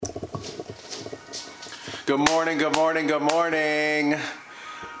Good morning, good morning, good morning.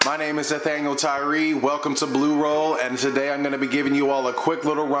 My name is Nathaniel Tyree. Welcome to Blue Roll, and today I'm going to be giving you all a quick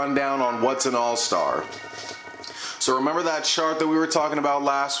little rundown on what's an all-star. So remember that chart that we were talking about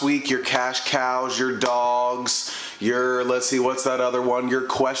last week? Your cash cows, your dogs, your, let's see, what's that other one? Your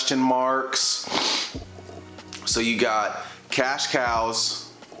question marks. So you got cash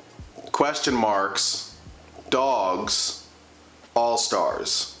cows, question marks, dogs,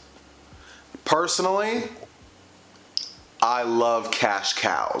 all-stars. Personally, I love cash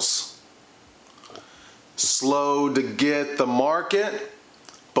cows. Slow to get the market,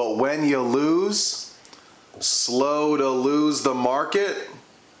 but when you lose, slow to lose the market.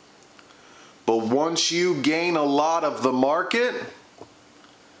 But once you gain a lot of the market,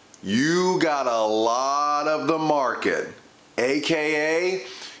 you got a lot of the market. AKA,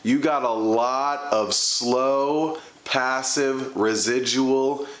 you got a lot of slow, passive,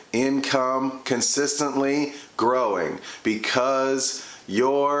 residual income consistently growing because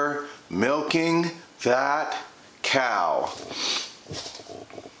you're milking that cow.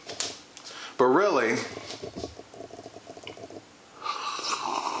 But really,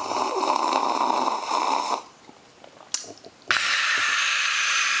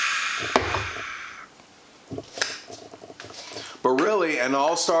 an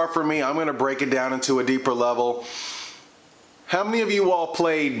all-star for me, I'm going to break it down into a deeper level. How many of you all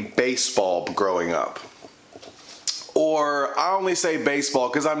played baseball growing up? Or I only say baseball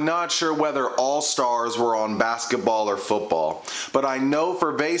because I'm not sure whether all-stars were on basketball or football. But I know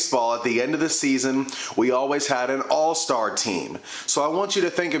for baseball, at the end of the season, we always had an all-star team. So I want you to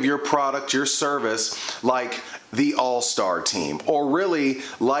think of your product, your service, like the all-star team. Or really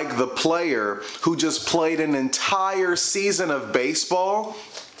like the player who just played an entire season of baseball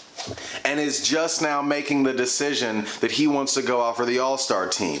and is just now making the decision that he wants to go out for the all-star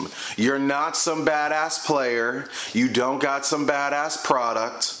team. You're not some badass player. You don't got some badass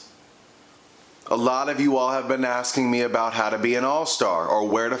product. A lot of you all have been asking me about how to be an all-star or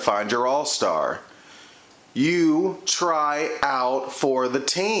where to find your all-star. You try out for the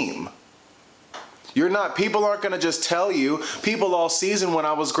team. People aren't going to just tell you. People all season when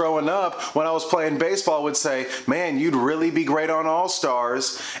I was growing up, when I was playing baseball, would say, man, you'd really be great on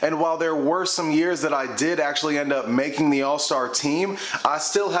All-Stars. And while there were some years that I did actually end up making the All-Star team, I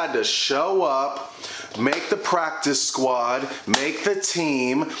still had to show up, make the practice squad, make the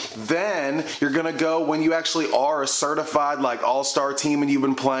team. Then you're going to go when you actually are a certified like All-Star team and you've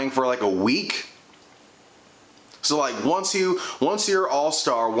been playing for like a week. So like once you're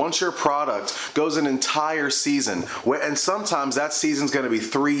all-star, once your product goes an entire season, and sometimes that season's going to be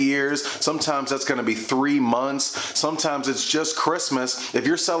 3 years, sometimes that's going to be 3 months, sometimes it's just Christmas. If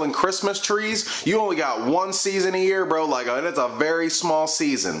you're selling Christmas trees, you only got one season a year, bro. Like it's a very small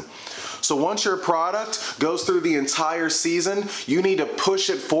season. So once your product goes through the entire season, you need to push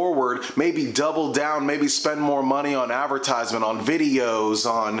it forward, maybe double down, maybe spend more money on advertisement, on videos,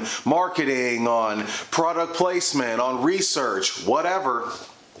 on marketing, on product placement, on research, whatever.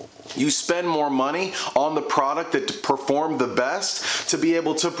 You spend more money on the product that performed the best to be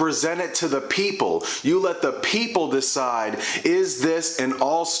able to present it to the people. You let the people decide, is this an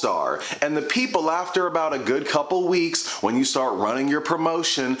all-star? And the people, after about a good couple weeks, when you start running your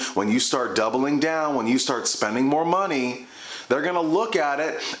promotion, when you start doubling down, when you start spending more money, they're going to look at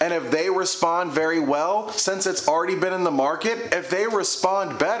it, and if they respond very well, since it's already been in the market, if they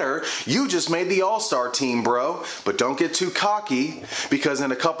respond better, you just made the all-star team, bro. But don't get too cocky, because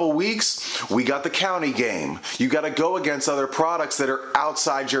in a couple weeks, we got the county game. You got to go against other products that are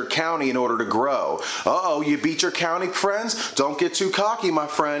outside your county in order to grow. Uh-oh, you beat your county friends? Don't get too cocky, my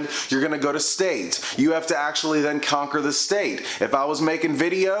friend. You're going to go to state. You have to actually then conquer the state. If I was making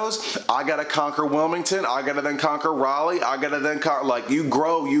videos, I got to conquer Wilmington. I got to then conquer Raleigh. I got to then like you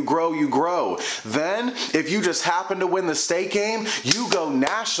grow. Then if you just happen to win the state game, you go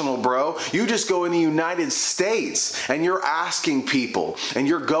national, bro. You just go in the United States and you're asking people and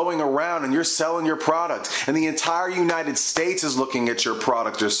you're going around and you're selling your product, and the entire United States is looking at your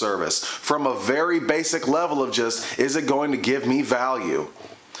product or service from a very basic level of just, is it going to give me value?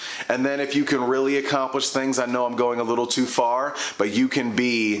 And then if you can really accomplish things, I know I'm going a little too far, but you can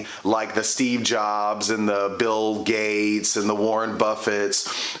be like the Steve Jobs and the Bill Gates and the Warren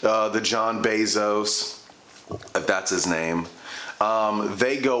Buffetts, the John Bezos, if that's his name.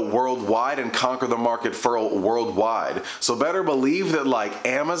 They go worldwide and conquer the market for worldwide. So better believe that like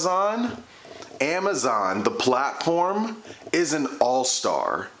Amazon, the platform, is an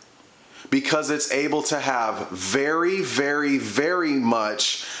all-star. Because it's able to have very, very, very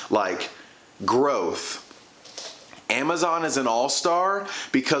much like growth Amazon is an all-star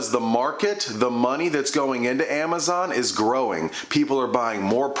because the market, the money that's going into Amazon is growing. People are buying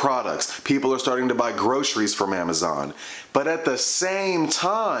more products. People are starting to buy groceries from Amazon. But at the same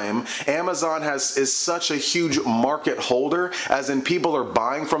time, Amazon is such a huge market holder, as in people are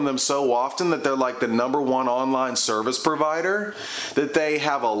buying from them so often that they're like the #1 online service provider, that they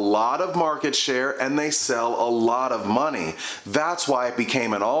have a lot of market share and they sell a lot of money. That's why it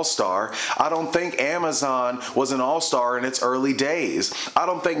became an all-star. I don't think Amazon was an all-star in its early days. I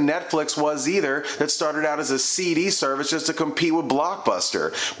don't think Netflix was either, that started out as a CD service just to compete with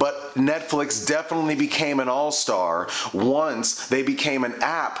Blockbuster. But Netflix definitely became an all-star once they became an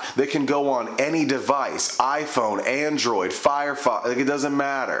app that can go on any device, iPhone, Android, Firefox, like it doesn't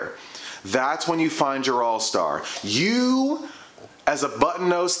matter. That's when you find your all-star. You, as a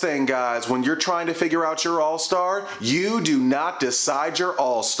button-nosed thing, guys, when you're trying to figure out your all-star, you do not decide your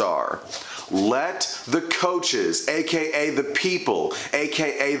all-star. Let the coaches, aka the people,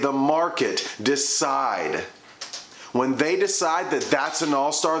 aka the market, decide. When they decide that that's an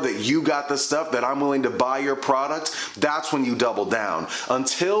all-star, that you got the stuff, that I'm willing to buy your product, that's when you double down.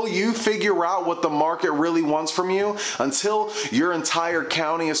 Until you figure out what the market really wants from you, until your entire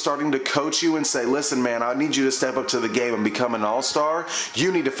county is starting to coach you and say, listen man, I need you to step up to the game and become an all-star,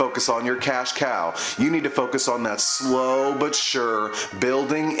 you need to focus on your cash cow. You need to focus on that slow but sure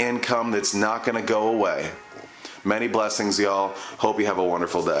building income that's not going to go away. Many blessings, y'all. Hope you have a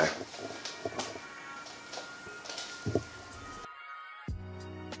wonderful day.